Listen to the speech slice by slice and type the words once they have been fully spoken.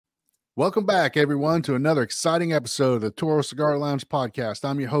Welcome back, everyone, to another exciting episode of the Toro Cigar Lounge podcast.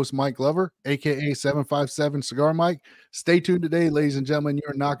 I'm your host, Mike Glover, aka 757 Cigar Mike. Stay tuned today, ladies and gentlemen.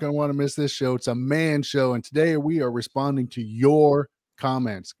 You're not going to want to miss this show. It's a man show, and today we are responding to your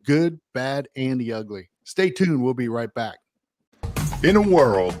comments, good, bad, and the ugly. Stay tuned. We'll be right back. In a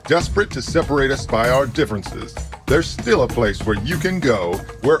world desperate to separate us by our differences, there's still a place where you can go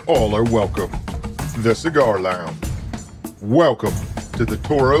where all are welcome. The Cigar Lounge. Welcome to the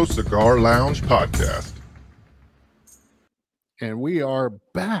Toro Cigar Lounge podcast. And we are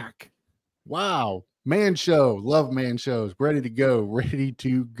back. Wow. Man show. Love man shows. Ready to go. Ready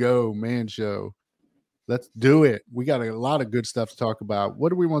to go. Man show. Let's do it. We got a lot of good stuff to talk about. What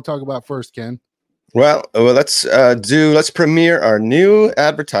do we want to talk about first, Ken? Well, let's premiere our new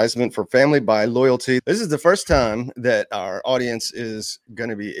advertisement for Family by Loyalty. This is the first time that our audience is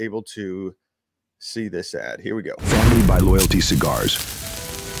going to be able to see this ad. Here we go. Family by Loyalty Cigars,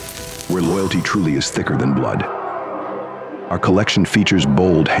 where loyalty truly is thicker than blood. Our collection features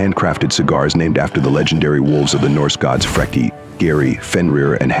bold, handcrafted cigars named after the legendary wolves of the Norse gods Freki, Gary,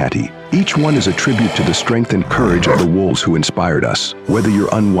 Fenrir, and Hati. Each one is a tribute to the strength and courage of the wolves who inspired us. Whether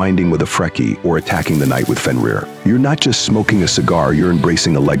you're unwinding with a Freki or attacking the night with Fenrir, you're not just smoking a cigar, you're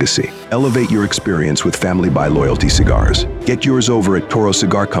embracing a legacy. Elevate your experience with Family by Loyalty Cigars. Get yours over at Toro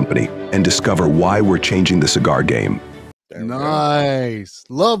Cigar Company and discover why we're changing the cigar game. Nice.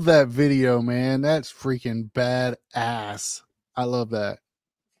 Love that video, man. That's freaking badass. I love that.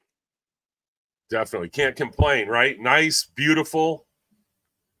 Definitely can't complain, right? Nice, beautiful,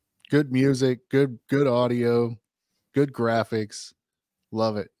 good music, good audio, good graphics.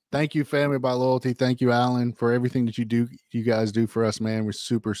 Love it. Thank you, Family by Loyalty. Thank you, Alan, for everything that you guys do for us, man. We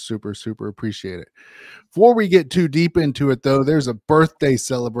super appreciate it. Before we get too deep into it, though, there's a birthday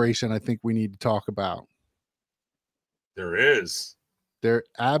celebration I think we need to talk about. There is. There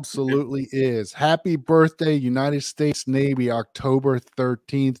absolutely is. Happy birthday, United States Navy, October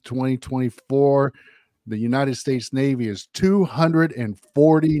 13th, 2024. The United States Navy is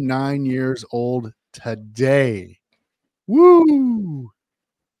 249 years old today. Woo!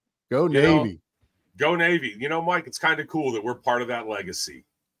 Go Navy. Go Navy. You know, Mike, it's kind of cool that we're part of that legacy.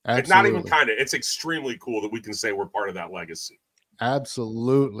 Absolutely. It's not even kind of. It's extremely cool that we can say we're part of that legacy.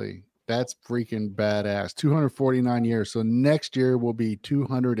 Absolutely. That's freaking badass. 249 years. So next year will be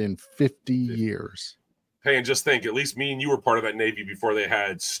 250 years. Hey, and just think, at least me and you were part of that Navy before they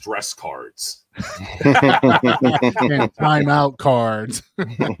had stress cards. And timeout cards.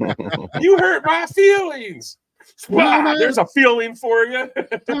 You hurt my feelings. There's a feeling for you.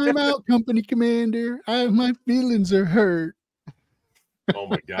 Timeout, company commander. My feelings are hurt. Oh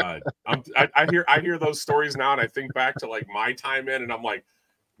my God. I hear those stories now, and I think back to like my time in, and I'm like,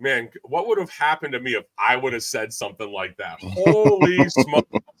 man, what would have happened to me if I would have said something like that? Holy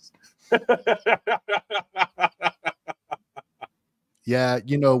smokes. Yeah,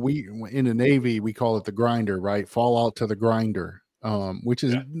 you know, we in the Navy, we call it the grinder, right? Fall out to the grinder, which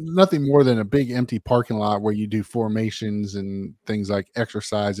is nothing more than a big empty parking lot where you do formations and things like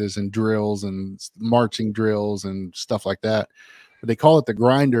exercises and drills and marching drills and stuff like that. But they call it the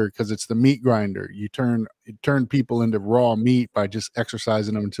grinder because it's the meat grinder. You turn people into raw meat by just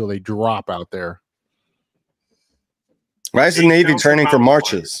exercising them until they drop out there. Why is the Navy turning for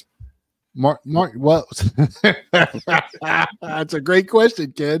marches? Well, that's a great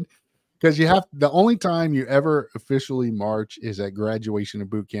question, kid. Because the only time you ever officially march is at graduation and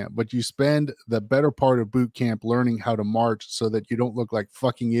boot camp. But you spend the better part of boot camp learning how to march so that you don't look like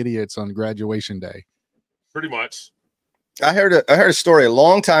fucking idiots on graduation day. Pretty much. I heard a story a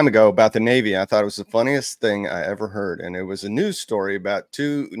long time ago about the Navy. I thought it was the funniest thing I ever heard, and it was a news story about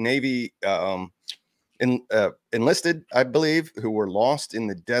two Navy enlisted, I believe, who were lost in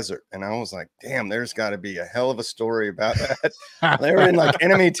the desert. And I was like, damn, there's got to be a hell of a story about that. They were in like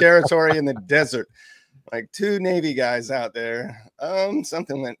enemy territory in the desert, like two Navy guys out there.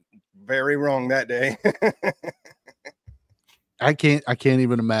 Something went very wrong that day. I can't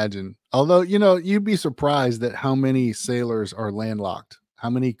even imagine. Although, you know, you'd be surprised at how many sailors are landlocked, how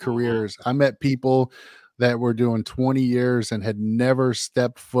many careers. I met people that were doing 20 years and had never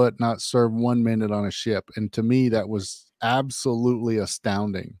stepped foot, not served 1 minute on a ship. And to me, that was absolutely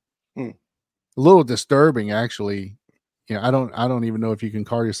astounding. A little disturbing, actually. You know, I don't even know if you can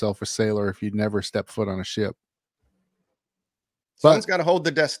call yourself a sailor if you'd never stepped foot on a ship. Someone's got to hold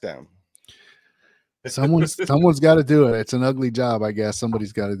the desk down. Someone's got to do it. It's an ugly job, I guess.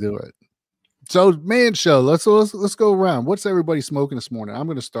 Somebody's got to do it. So, man show, let's go around. What's everybody smoking this morning? I'm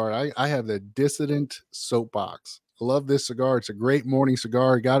going to start. I have the Dissident Soap Box. I love this cigar. It's a great morning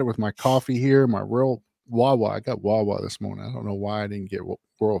cigar. I got it with my coffee here, my real Wawa. I got Wawa this morning. I don't know why I didn't get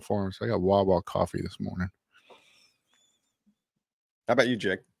Squirrel Farms. I got Wawa coffee this morning. How about you,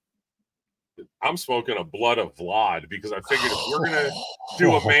 Jake? I'm smoking a Blood of Vlad because I figured if we're gonna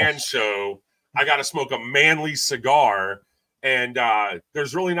do a man show, I got to smoke a manly cigar, and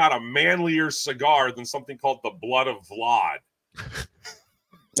there's really not a manlier cigar than something called the Blood of Vlad.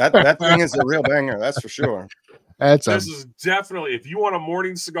 That thing is a real banger, that's for sure. This is definitely, if you want a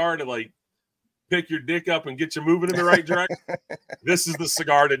morning cigar to like pick your dick up and get you moving in the right direction, this is the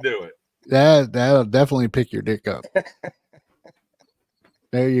cigar to do it. That'll definitely pick your dick up.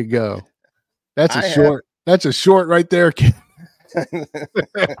 There you go. That's a short. That's a short right there, kid.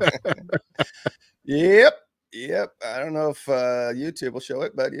 Yep. I don't know if YouTube will show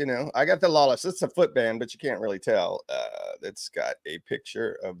it, but you know, I got the Lawless. It's a foot band, but you can't really tell. It's got a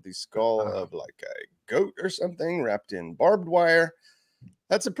picture of the skull of like a goat or something wrapped in barbed wire.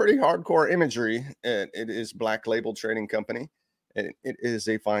 That's a pretty hardcore imagery. It is Black Label Trading Company. It is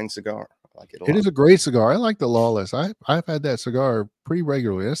a fine cigar. I like it a lot. It is a great cigar. I like the Lawless. I've had that cigar pretty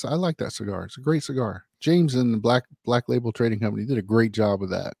regularly. I like that cigar. It's a great cigar. James and the Black Label Trading Company did a great job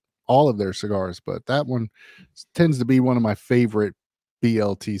with that. All of their cigars, but that one tends to be one of my favorite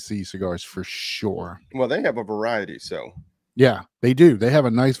BLTC cigars for sure. Well, they have a variety, so yeah, they do. They have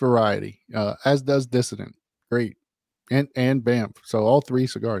a nice variety, as does Dissident. Great, and Banff. So all three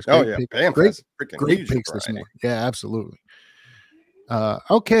cigars. Great pick. Banff has great picks this morning. Yeah, absolutely.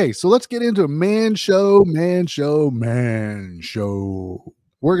 Okay, so let's get into a man show.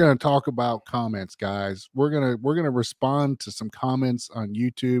 We're going to talk about comments, guys. We're going to respond to some comments on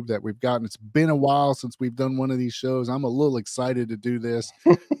YouTube that we've gotten. It's been a while since we've done one of these shows. I'm a little excited to do this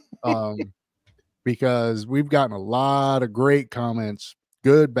because we've gotten a lot of great comments,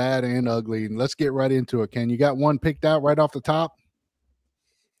 good, bad, and ugly. And let's get right into it. Ken, you got one picked out right off the top?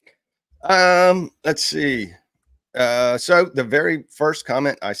 Let's see. So the very first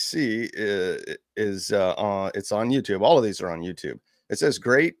comment I see is it's on YouTube. All of these are on YouTube. It says,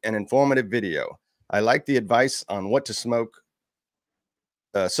 great and informative video. I like the advice on what to smoke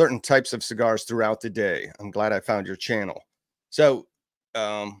certain types of cigars throughout the day. I'm glad I found your channel. So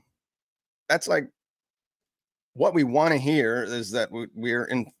that's like what we want to hear, is that we're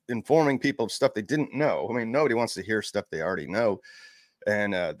informing people of stuff they didn't know. I mean, nobody wants to hear stuff they already know.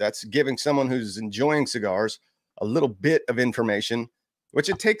 And that's giving someone who's enjoying cigars a little bit of information, which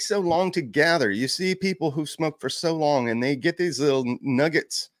it takes so long to gather. You see people who smoke for so long and they get these little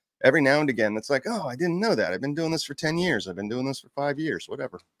nuggets every now and again. It's like, oh, I didn't know that. I've been doing this for 10 years. I've been doing this for 5 years,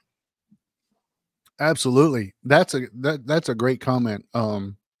 whatever. Absolutely. That's a great comment.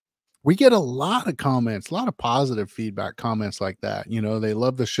 We get a lot of comments, a lot of positive feedback comments like that. You know, they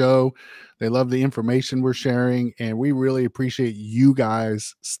love the show. They love the information we're sharing. And we really appreciate you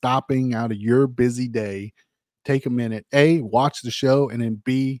guys stopping out of your busy day. Take a minute, A, watch the show, and then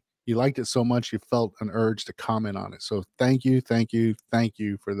B, you liked it so much you felt an urge to comment on it. So thank you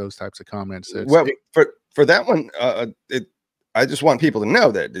for those types of comments. Well, for that one, I just want people to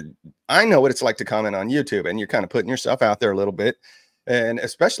know that I know what it's like to comment on YouTube, and you're kind of putting yourself out there a little bit. And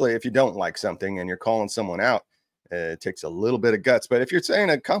especially if you don't like something and you're calling someone out, it takes a little bit of guts. But if you're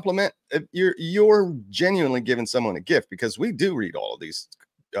saying a compliment, you're genuinely giving someone a gift, because we do read all of these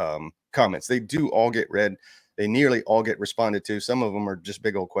comments. They do all get read. They nearly all get responded to. Some of them are just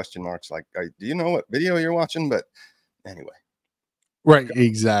big old question marks, like, do you know what video you're watching? But anyway. Right.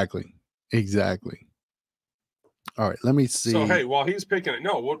 Exactly. All right. Let me see. So, hey, while he's picking it,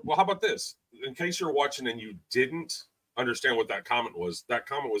 well, how about this? In case you're watching and you didn't understand what that comment was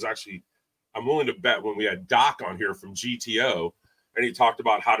actually, I'm willing to bet, when we had Doc on here from GTO, and he talked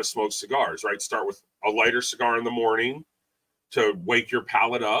about how to smoke cigars, right? Start with a lighter cigar in the morning to wake your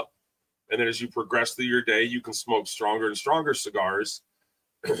palate up. And then as you progress through your day, you can smoke stronger and stronger cigars,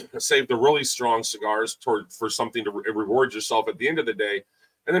 save the really strong cigars for something to reward yourself at the end of the day,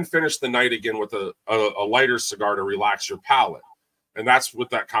 and then finish the night again with a lighter cigar to relax your palate. And that's what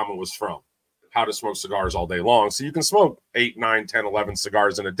that comment was from, how to smoke cigars all day long. So you can smoke 8, 9, 10, 11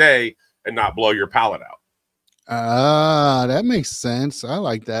 cigars in a day and not blow your palate out. That makes sense. I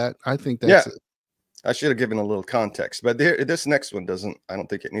like that. I think that's it. I should have given a little context, but this next one doesn't. I don't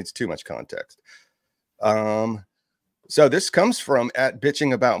think it needs too much context. So this comes from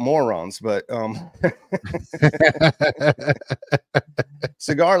 @bitchingaboutmorons, but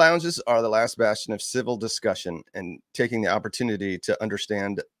cigar lounges are the last bastion of civil discussion and taking the opportunity to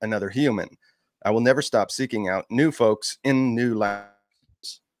understand another human. I will never stop seeking out new folks in new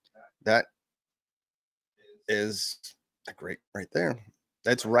lounges. That is a great right there.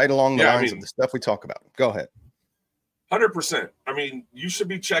 That's right along the lines of the stuff we talk about. Go ahead. 100%. I mean, you should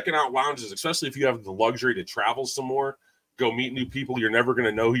be checking out lounges, especially if you have the luxury to travel some more. go meet new people. You're never going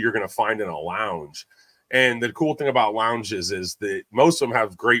to know who you're going to find in a lounge. And the cool thing about lounges is that most of them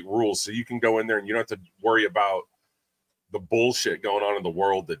have great rules. So you can go in there and you don't have to worry about the bullshit going on in the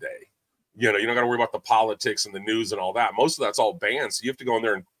world today. You know, you don't got to worry about the politics and the news and all that. Most of that's all banned. So you have to go in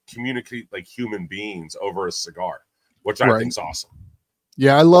there and communicate like human beings over a cigar, which I think is awesome.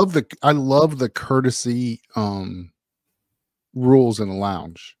 Yeah, I love the courtesy rules in a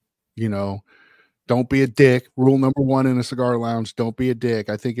lounge. You know, don't be a dick. Rule number 1 in a cigar lounge, don't be a dick.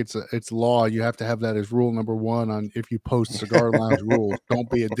 I think it's law. You have to have that as rule number 1 on if you post cigar lounge rules, don't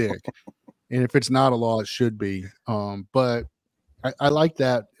be a dick. And if it's not a law, it should be. But I like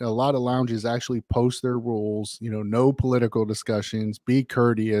that a lot of lounges actually post their rules, you know, no political discussions, be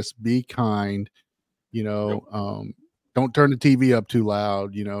courteous, be kind, you know, don't turn the TV up too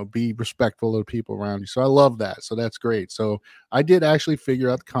loud, you know, be respectful of the people around you. So I love that. So that's great. So I did actually figure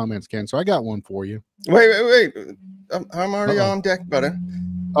out the comments, Ken. So I got one for you. Wait. I'm already on deck, brother.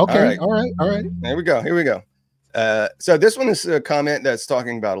 Okay. All right. Here we go. So this one is a comment that's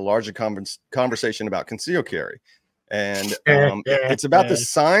talking about a larger conversation about concealed carry. And it's about the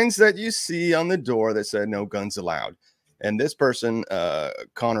signs that you see on the door that said no guns allowed. And this person,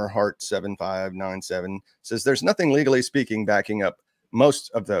 Connor Hart 7597, says there's nothing legally speaking backing up most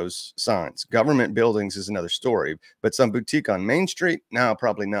of those signs. Government buildings is another story, but some boutique on Main Street, no,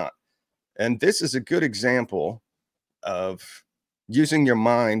 probably not. And this is a good example of using your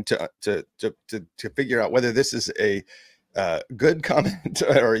mind to figure out whether this is a good comment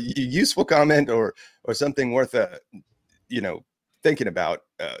or a useful comment or something worth thinking about.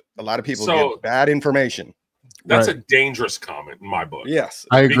 A lot of people get bad information. That's a dangerous comment in my book. Yes,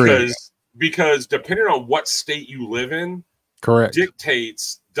 I agree. Because depending on what state you live in, correct,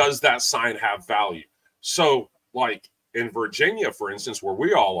 dictates does that sign have value. So, like in Virginia, for instance, where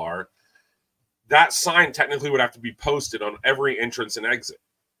we all are, that sign technically would have to be posted on every entrance and exit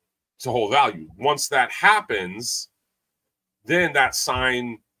to hold value. Once that happens, then that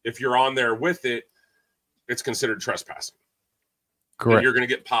sign, if you're on there with it, it's considered trespassing. Correct. And you're going to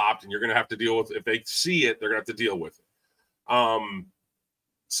get popped, and you're going to have to deal with, if they see it, they're going to have to deal with it.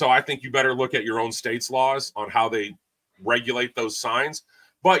 So I think you better look at your own state's laws on how they regulate those signs.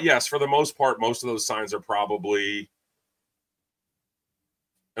 But yes, for the most part, most of those signs are probably,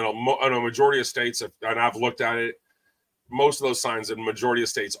 in a majority of states, and I've looked at it, most of those signs in the majority of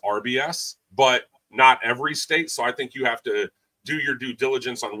states are BS, but not every state. So I think you have to do your due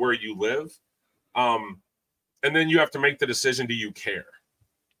diligence on where you live. And then you have to make the decision, do you care?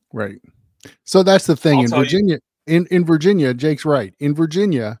 Right. So that's the thing. In Virginia, in Virginia, Jake's right. In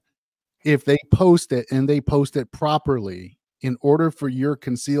Virginia, if they post it and they post it properly, in order for your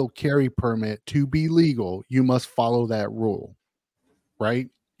concealed carry permit to be legal, you must follow that rule, right?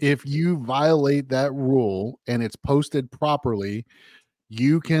 If you violate that rule and it's posted properly,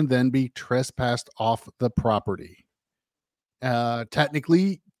 you can then be trespassed off the property.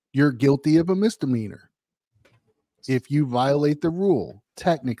 Technically, you're guilty of a misdemeanor if you violate the rule.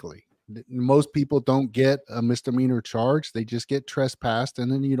 Technically, most people don't get a misdemeanor charge. They just get trespassed,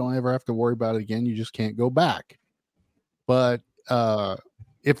 and then you don't ever have to worry about it again. You just can't go back. But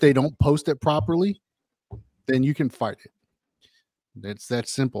if they don't post it properly, then you can fight it. It's that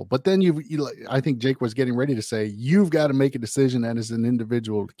simple. But then I think Jake was getting ready to say, you've got to make a decision as an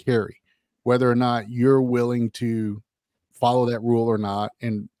individual to carry, whether or not you're willing to follow that rule or not,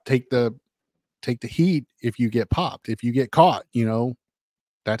 and take the heat if you get popped, if you get caught. You know,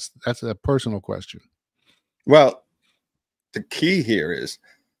 that's a personal question. Well, the key here is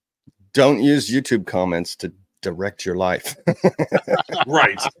don't use YouTube comments to direct your life.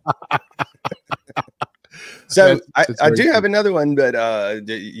 Right. So I do have another one, but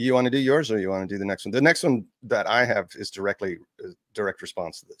you want to do yours or you want to do the next one? The next one that I have is direct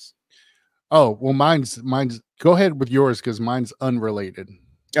response to this. Oh, well, mine's go ahead with yours, because mine's unrelated.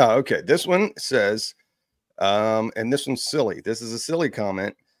 Oh, okay. This one says, and this one's silly. This is a silly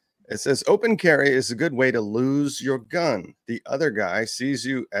comment. It says, open carry is a good way to lose your gun. The other guy sees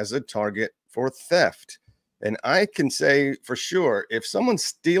you as a target for theft. And I can say for sure, if someone's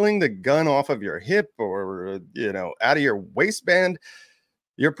stealing the gun off of your hip or, out of your waistband,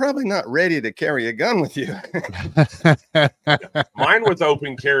 you're probably not ready to carry a gun with you. Mine with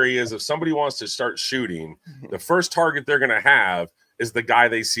open carry is if somebody wants to start shooting, the first target they're going to have is the guy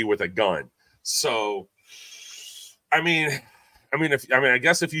they see with a gun. So, I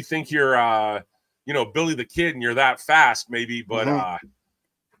guess if you think you're, Billy the Kid and you're that fast, maybe, but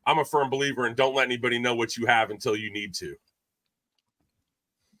I'm a firm believer in don't let anybody know what you have until you need to.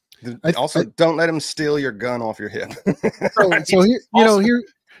 Also, don't let them steal your gun off your hip. So here,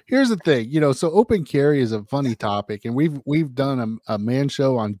 Here's the thing, you know, so open carry is a funny topic, and we've done a man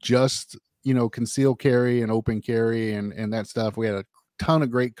show on just, you know, concealed carry and open carry and that stuff. We had a ton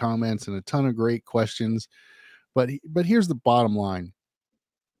of great comments and a ton of great questions, but here's the bottom line.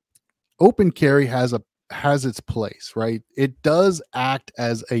 Open carry has its place, right? It does act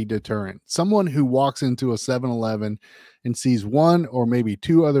as a deterrent. Someone who walks into a 7-Eleven and sees one or maybe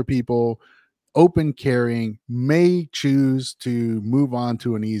two other people open carrying may choose to move on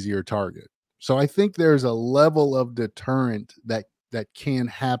to an easier target. So I think there's a level of deterrent that can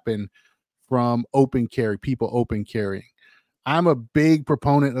happen from open carry, people open carrying. I'm a big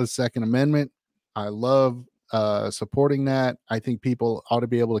proponent of the Second Amendment. I love supporting that. I think people ought to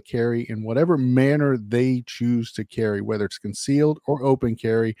be able to carry in whatever manner they choose to carry, whether it's concealed or open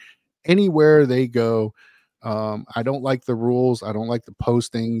carry, anywhere they go. I don't like the rules. I don't like the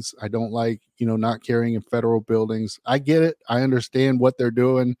postings. I don't like, you know, not carrying in federal buildings. I get it. I understand what they're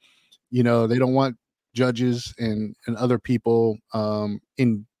doing. You know, they don't want judges and other people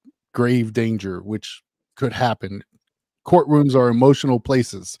in grave danger, which could happen. Courtrooms are emotional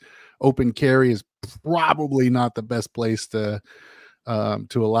places. Open carry is probably not the best place to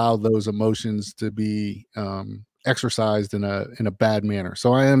allow those emotions to be exercised in a bad manner.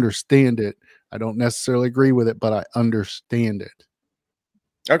 So I understand it. I don't necessarily agree with it, but I understand it.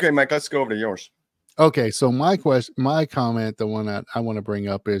 Okay, Mike, let's go over to yours. Okay, so my comment, the one that I want to bring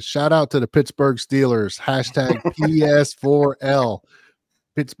up is shout out to the Pittsburgh Steelers, hashtag PS4L,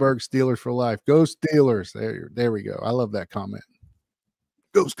 Pittsburgh Steelers for life. Go Steelers. There we go. I love that comment.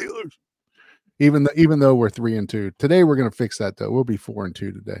 Go Steelers. Even though we're 3-2 today, we're going to fix that though. We'll be 4-2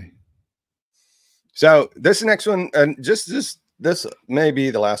 today. So this next one, and this may be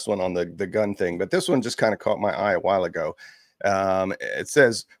the last one on the gun thing, but this one just kind of caught my eye a while ago. It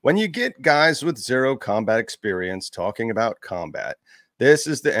says, when you get guys with zero combat experience talking about combat, this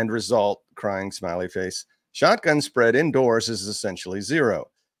is the end result, crying smiley face. Shotgun spread indoors is essentially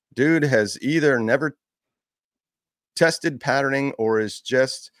zero. Dude has either never tested patterning or is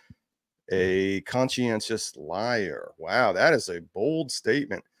just a conscientious liar. Wow, that is a bold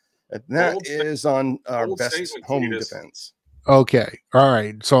statement. And that is on our best home defense. Okay. All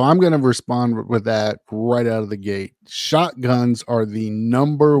right. So I'm going to respond with that right out of the gate. Shotguns are the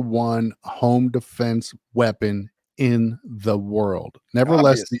 #1 home defense weapon in the world, never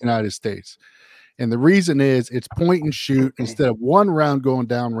less the United States. And the reason is it's point and shoot. Instead of one round going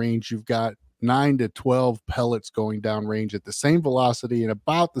down range, you've got 9 to 12 pellets going down range at the same velocity and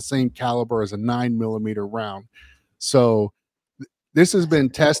about the same caliber as a 9mm round. So this has been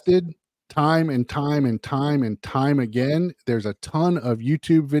tested time and time and time and time again. There's a ton of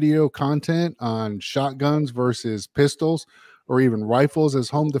YouTube video content on shotguns versus pistols or even rifles as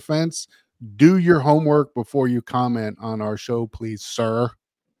home defense. Do your homework before you comment on our show, please, sir.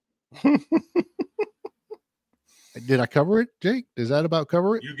 Did I cover it, Jake? Does that about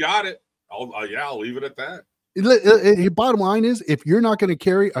cover it? You got it. I'll leave it at that. Bottom line is, if you're not going to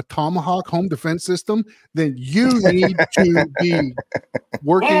carry a Tomahawk home defense system, then you need to be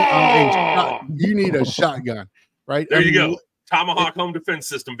working on you need a shotgun, right? There you go. Tomahawk home defense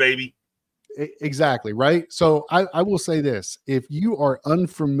system, baby. Exactly, right? So I will say this. If you are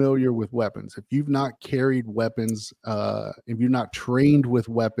unfamiliar with weapons, if you've not carried weapons, if you're not trained with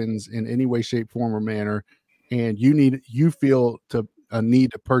weapons in any way, shape, form, or manner, and you feel a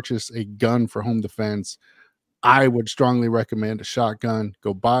need to purchase a gun for home defense, I would strongly recommend a shotgun.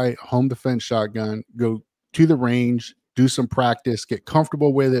 Go buy a home defense shotgun, go to the range, do some practice, get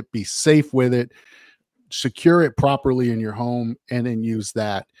comfortable with it, be safe with it, secure it properly in your home, and then use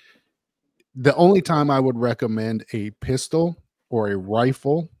that. The only time I would recommend a pistol or a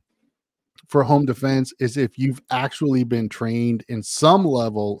rifle for home defense is if you've actually been trained in some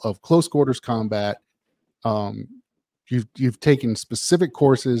level of close quarters combat. You've taken specific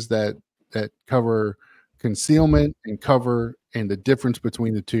courses that cover concealment and cover and the difference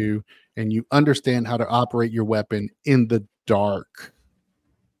between the two, and you understand how to operate your weapon in the dark.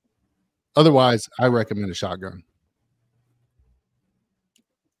 Otherwise, I recommend a shotgun.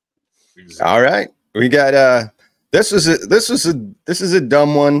 All right, we got this is a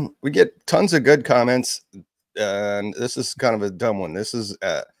dumb one. We get tons of good comments, and this is kind of a dumb one. This is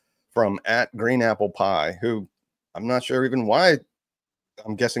from @GreenApplePie, who I'm not sure even why.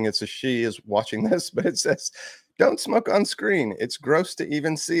 I'm guessing it's a she is watching this, but it says, "Don't smoke on screen. It's gross to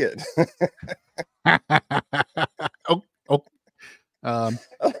even see it."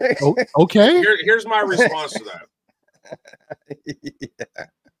 Okay. Here's my response to that. Yeah.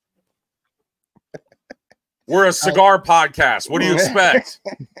 We're a cigar podcast. What do you expect?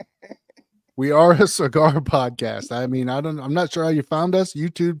 We are a cigar podcast. I mean, I'm not sure how you found us.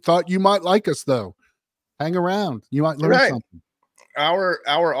 YouTube thought you might like us though. Hang around. You might learn something.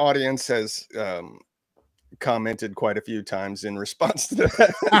 Our audience has commented quite a few times in response to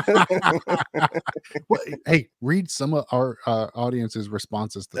that. Well, hey, read some of our audience's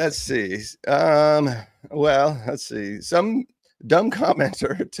responses to let's see. Well, let's see. Some dumb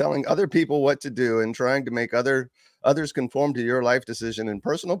commenter telling other people what to do and trying to make others conform to your life decision and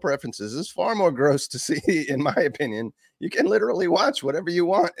personal preferences is far more gross to see, in my opinion. You can literally watch whatever you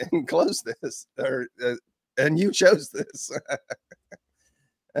want and close this, or and you chose this.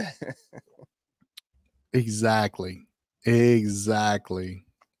 Exactly. Let's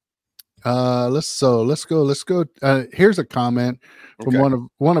go. Here's a comment from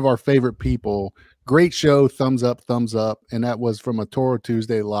one of our favorite people. Great show, thumbs up, and that was from a Toro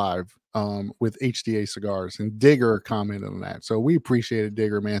Tuesday live with HDA Cigars, and Digger commented on that. So we appreciate it,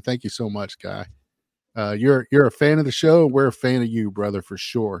 Digger, man. Thank you so much, guy. You're a fan of the show, and we're a fan of you, brother, for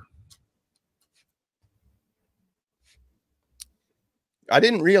sure. I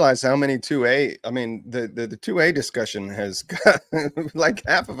didn't realize how many 2A. I mean, the 2A discussion has got like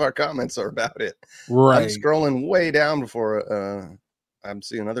half of our comments are about it. Right. I'm scrolling way down before I'm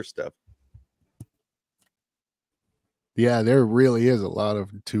seeing other stuff. Yeah, there really is a lot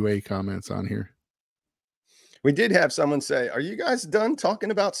of 2A comments on here. We did have someone say, "Are you guys done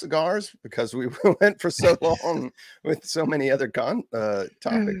talking about cigars?" Because we went for so long with so many other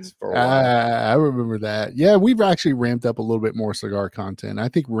topics for a while. I remember that. Yeah, we've actually ramped up a little bit more cigar content. I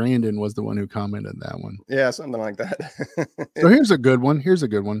think Randon was the one who commented that one. Yeah, something like that. So here's a good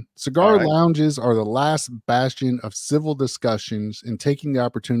one. Cigar lounges are the last bastion of civil discussions and taking the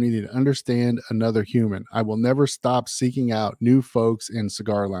opportunity to understand another human. I will never stop seeking out new folks in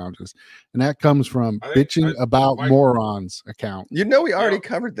cigar lounges. And that comes from bitching about morons account. You know, we already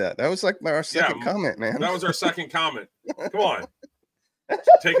covered that. That was like our second comment, man. That was our second comment. Come on.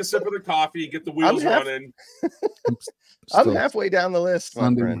 Take a sip of the coffee, get the wheels running. I'm halfway down the list.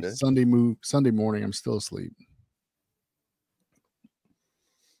 Sunday morning, I'm still asleep.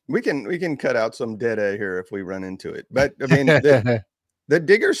 We can cut out some dead air here if we run into it. But I mean, the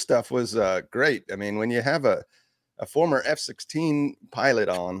Digger stuff was great. I mean, when you have a former F-16 pilot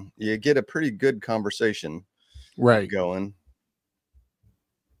on, you get a pretty good conversation going.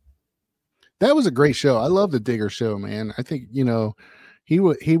 That was a great show. I love the Digger show, man. I think, you know, he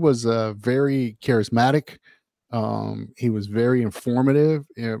was very charismatic. He was very informative.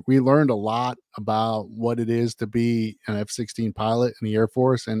 We learned a lot about what it is to be an F-16 pilot in the Air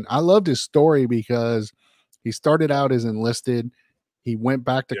Force. And I loved his story because he started out as enlisted. He went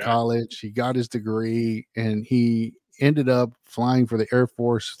back to college, he got his degree, and he ended up flying for the Air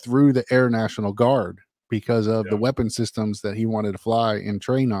Force through the Air National Guard because of the weapon systems that he wanted to fly and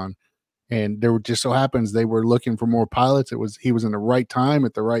train on. And there just so happens they were looking for more pilots. He was in the right time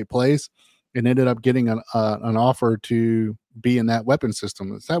at the right place and ended up getting an offer to be in that weapon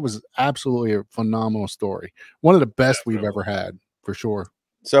system. That was absolutely a phenomenal story. One of the best we've ever had, for sure.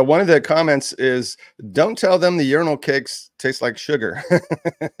 So one of the comments is, "Don't tell them the urinal cakes taste like sugar."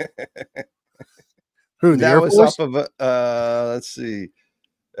 Who, the Air was Force? off of let's see.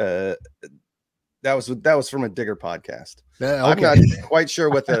 That was from a Digger podcast. I'm not quite sure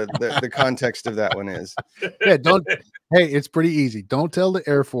what the context of that one is. Yeah, hey, it's pretty easy. Don't tell the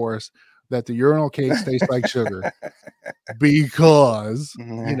Air Force that the urinal cakes taste like sugar, because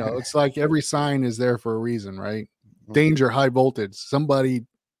you know, it's like every sign is there for a reason, right? Danger, high voltage. Somebody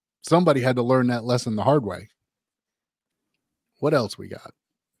had to learn that lesson the hard way. What else we got?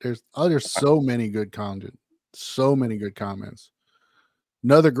 There's so many good content, so many good comments.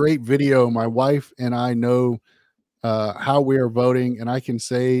 Another great video. My wife and I know how we are voting, and I can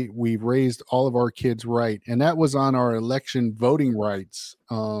say we've raised all of our kids right. And that was on our election voting rights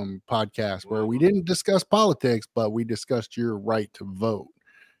podcast, where we didn't discuss politics, but we discussed your right to vote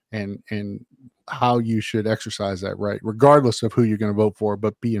and how you should exercise that right, regardless of who you're going to vote for,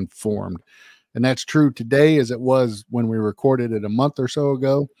 but be informed. And that's true today as it was when we recorded it a month or so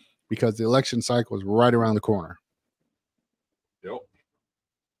ago, because the election cycle is right around the corner. Yep.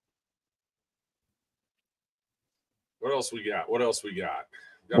 What else we got?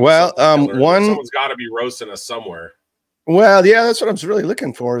 Well, someone's got to be roasting us somewhere. Well, yeah, that's what I was really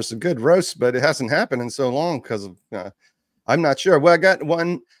looking for, is a good roast, but it hasn't happened in so long because of I'm not sure. Well, I got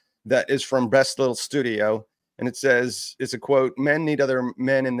one that is from Best Little Studio, and it says, it's a quote, "Men need other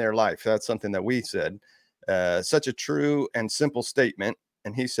men in their life." That's something that we said. Such a true and simple statement.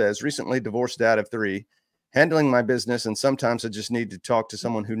 And he says, "Recently divorced dad of 3, handling my business, and sometimes I just need to talk to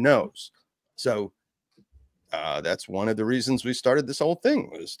someone who knows." So that's one of the reasons we started this whole thing,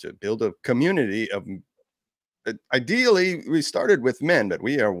 was to build a community of, ideally we started with men, but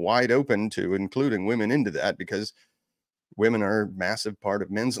we are wide open to including women into that, because women are a massive part of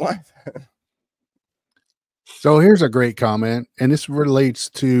men's life. So here's a great comment, and this relates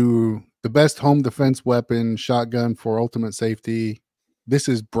to the best home defense weapon, shotgun for ultimate safety. This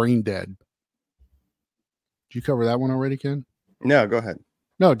is brain dead. Did you cover that one already, Ken? No, go ahead.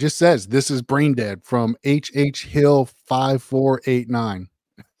 No, it just says this is brain dead from HH Hill 5489.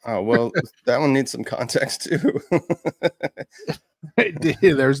 Oh, well, that one needs some context too.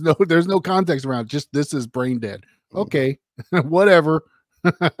 There's no context around it. Just this is brain dead. Okay, whatever.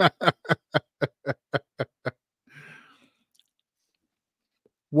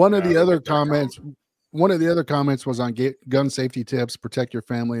 One of the other comments was on gun safety tips, protect your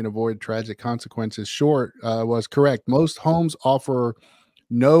family and avoid tragic consequences. Short was correct. Most homes offer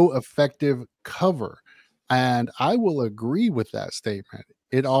no effective cover, and I will agree with that statement.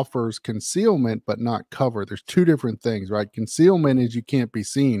 It offers concealment, but not cover. There's two different things, right? Concealment is you can't be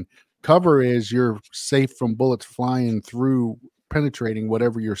seen. Cover is you're safe from bullets flying through, penetrating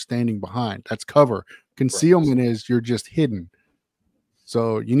whatever you're standing behind. That's cover. Concealment is you're just hidden.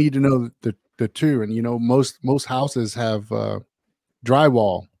 So you need to know the two. And, you know, most houses have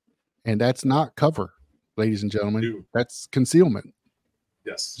drywall, and that's not cover, ladies and gentlemen. That's concealment.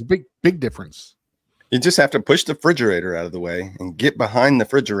 Yes. It's a big difference. You just have to push the refrigerator out of the way and get behind the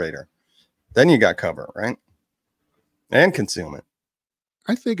refrigerator. Then you got cover, right? And concealment.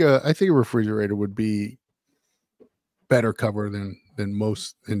 I think a refrigerator would be better cover than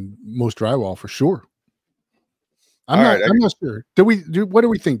most drywall for sure. I'm not sure. What do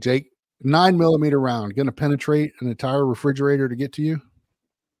we think, Jake? 9mm round going to penetrate an entire refrigerator to get to you?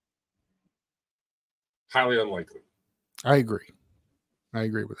 Highly unlikely. I agree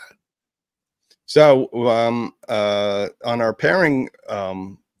with that. So on our pairing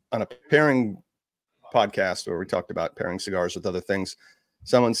on a pairing podcast where we talked about pairing cigars with other things,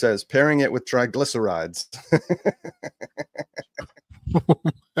 someone says pairing it with triglycerides.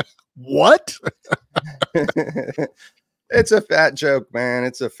 What? It's a fat joke, man.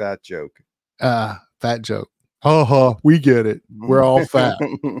 It's a fat joke. Fat joke. We get it. We're all fat.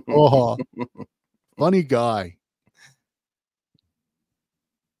 Funny guy.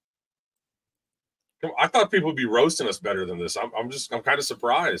 I thought people would be roasting us better than this. I'm kind of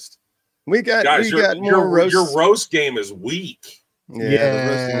surprised. We got your roast game is weak. Yeah. The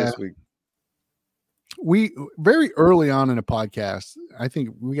roasting is weak. We very early on in a podcast, I think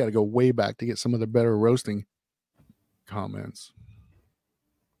we got to go way back to get some of the better roasting comments.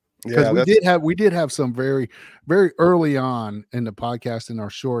 Because we did have some very, very early on in the podcast in our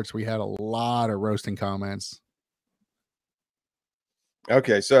shorts. We had a lot of roasting comments.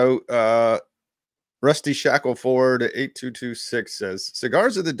 Okay, so Rusty Shackleford 8226 says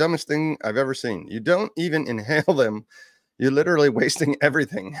cigars are the dumbest thing I've ever seen. You don't even inhale them. You're literally wasting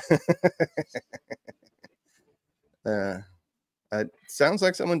everything. It sounds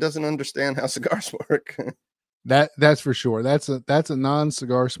like someone doesn't understand how cigars work. That's for sure. That's a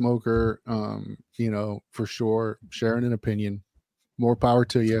non-cigar smoker, for sure, sharing an opinion. More power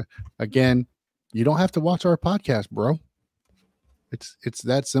to you. Again, you don't have to watch our podcast, bro. It's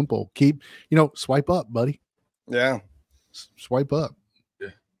that simple. Keep, swipe up, buddy. Yeah. Swipe up. Yeah.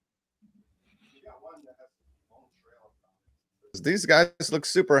 These guys look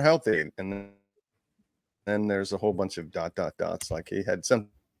super healthy, and then there's a whole bunch of dots, like he had something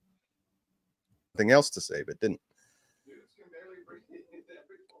else to say but didn't.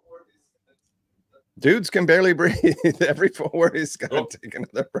 Dudes can barely breathe every 4 words. He's got to take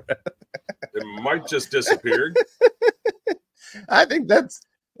another breath. It might just disappear. I think that's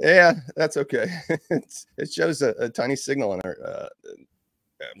okay. It shows a tiny signal on our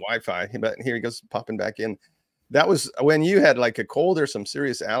Wi-Fi, but here he goes popping back in. That was when you had like a cold or some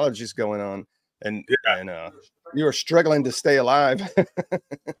serious allergies going on, and you were struggling to stay alive.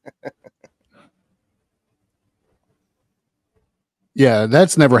 Yeah,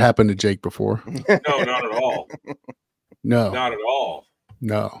 that's never happened to Jake before. No, not at all. No, not at all.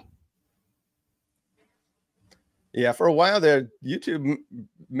 No. Yeah, for a while there, YouTube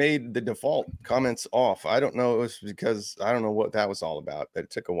made the default comments off. I don't know. It was because I don't know what that was all about, but it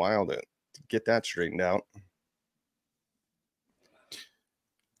took a while to get that straightened out.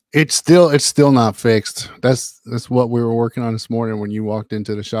 It's still not fixed. That's what we were working on this morning when you walked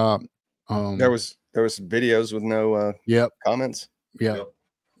into the shop. There was videos with no comments. Yeah,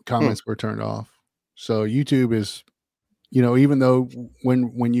 comments were turned off. So YouTube is, even though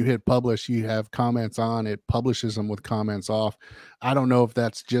when you hit publish, you have comments on, it publishes them with comments off. I don't know if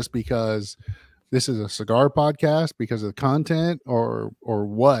that's just because this is a cigar podcast because of the content or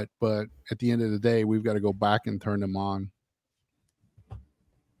what, but at the end of the day, we've got to go back and turn them on.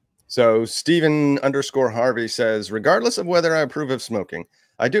 So Stephen_Harvey says, regardless of whether I approve of smoking,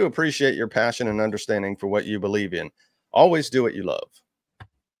 I do appreciate your passion and understanding for what you believe in. Always do what you love.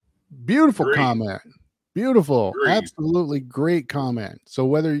 Beautiful Agreed. comment. Beautiful. Agreed. Absolutely great comment. So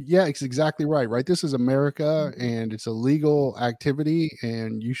whether, yeah, it's exactly right? This is America and it's a legal activity,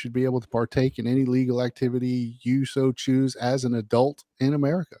 and you should be able to partake in any legal activity you so choose as an adult in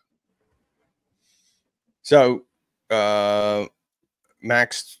America. So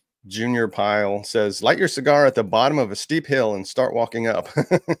Max Junior Pile says, light your cigar at the bottom of a steep hill and start walking up.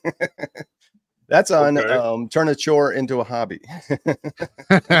 That's on turn a chore into a hobby.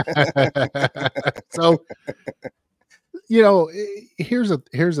 So, you know, here's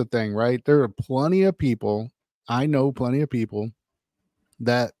the thing, right? There are plenty of people, I know plenty of people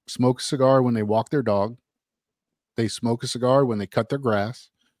that smoke a cigar when they walk their dog. They smoke a cigar when they cut their grass.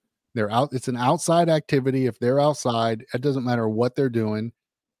 They're out. It's an outside activity. If they're outside, it doesn't matter what they're doing.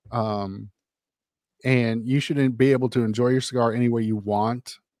 And you shouldn't be able to enjoy your cigar any way you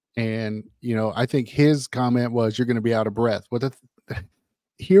want. And, you know, I think his comment was, you're going to be out of breath.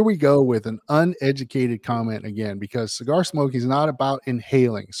 Here we go with an uneducated comment again, because cigar smoking is not about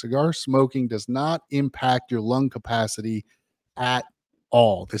inhaling. Cigar smoking does not impact your lung capacity at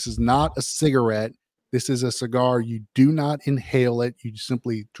all. This is not a cigarette. This is a cigar. You do not inhale it. You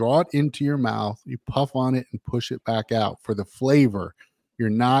simply draw it into your mouth. You puff on it and push it back out for the flavor. You're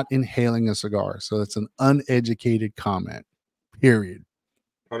not inhaling a cigar. So it's an uneducated comment, period.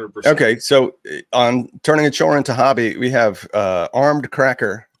 100%. Okay, so on turning a chore into hobby, we have Armed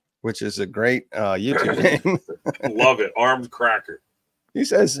Cracker, which is a great YouTube name. Love it. Armed Cracker. He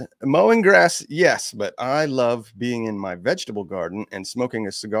says, mowing grass, yes, but I love being in my vegetable garden and smoking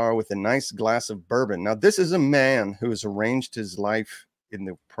a cigar with a nice glass of bourbon. Now, this is a man who has arranged his life in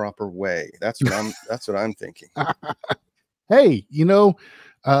the proper way. That's what I'm thinking. Hey, you know,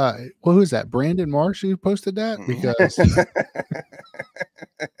 well, who's that? Brandon Marsh who posted that? Because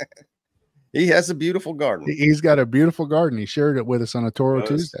he has a beautiful garden. He's got a beautiful garden. He shared it with us on a Toro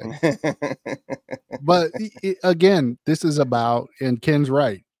Tuesday. But again, this is about, and Ken's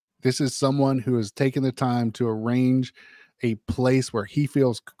right, this is someone who has taken the time to arrange a place where he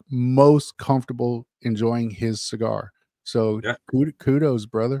feels most comfortable enjoying his cigar. So yeah. Kudos,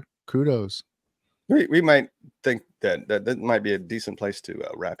 brother. Kudos. We might think that might be a decent place to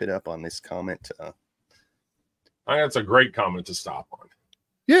wrap it up on this comment. I think that's a great comment to stop on.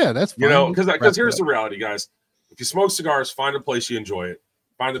 Yeah, that's fine. You know, because here's the reality, guys. If you smoke cigars, find a place you enjoy it.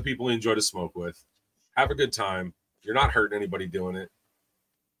 Find the people you enjoy to smoke with. Have a good time. You're not hurting anybody doing it.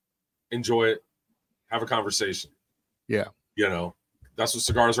 Enjoy it. Have a conversation. Yeah. You know, that's what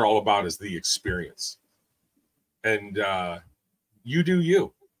cigars are all about, is the experience. And you do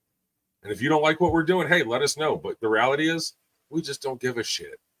you. And if you don't like what we're doing, hey, let us know. But the reality is, we just don't give a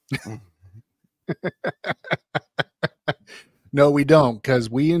shit. No, we don't, because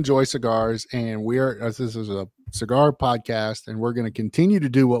we enjoy cigars, and this is a cigar podcast, and we're going to continue to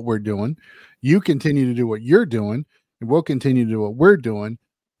do what we're doing. You continue to do what you're doing, and we'll continue to do what we're doing.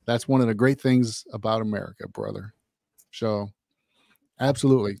 That's one of the great things about America, brother. So,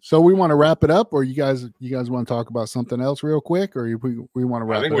 absolutely. So we want to wrap it up, or you guys want to talk about something else real quick, or we want to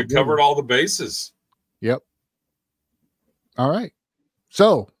wrap it up? I think we covered all the bases. Yep. All right.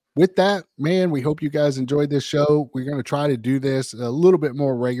 So with that, man, we hope you guys enjoyed this show. We're going to try to do this a little bit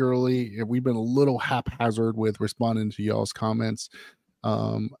more regularly. We've been a little haphazard with responding to y'all's comments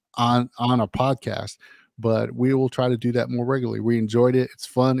on a podcast, but we will try to do that more regularly. We enjoyed it. It's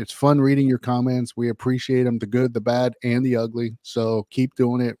fun. It's fun reading your comments. We appreciate them, the good, the bad, and the ugly. So keep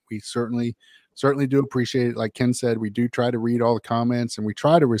doing it. We certainly do appreciate it. Like Ken said, we do try to read all the comments and we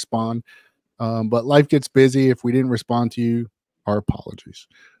try to respond. But life gets busy. If we didn't respond to you, our apologies.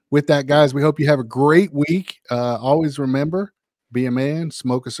 With that, guys, we hope you have a great week. Always remember, be a man,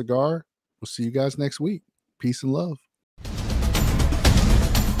 smoke a cigar. We'll see you guys next week. Peace and love.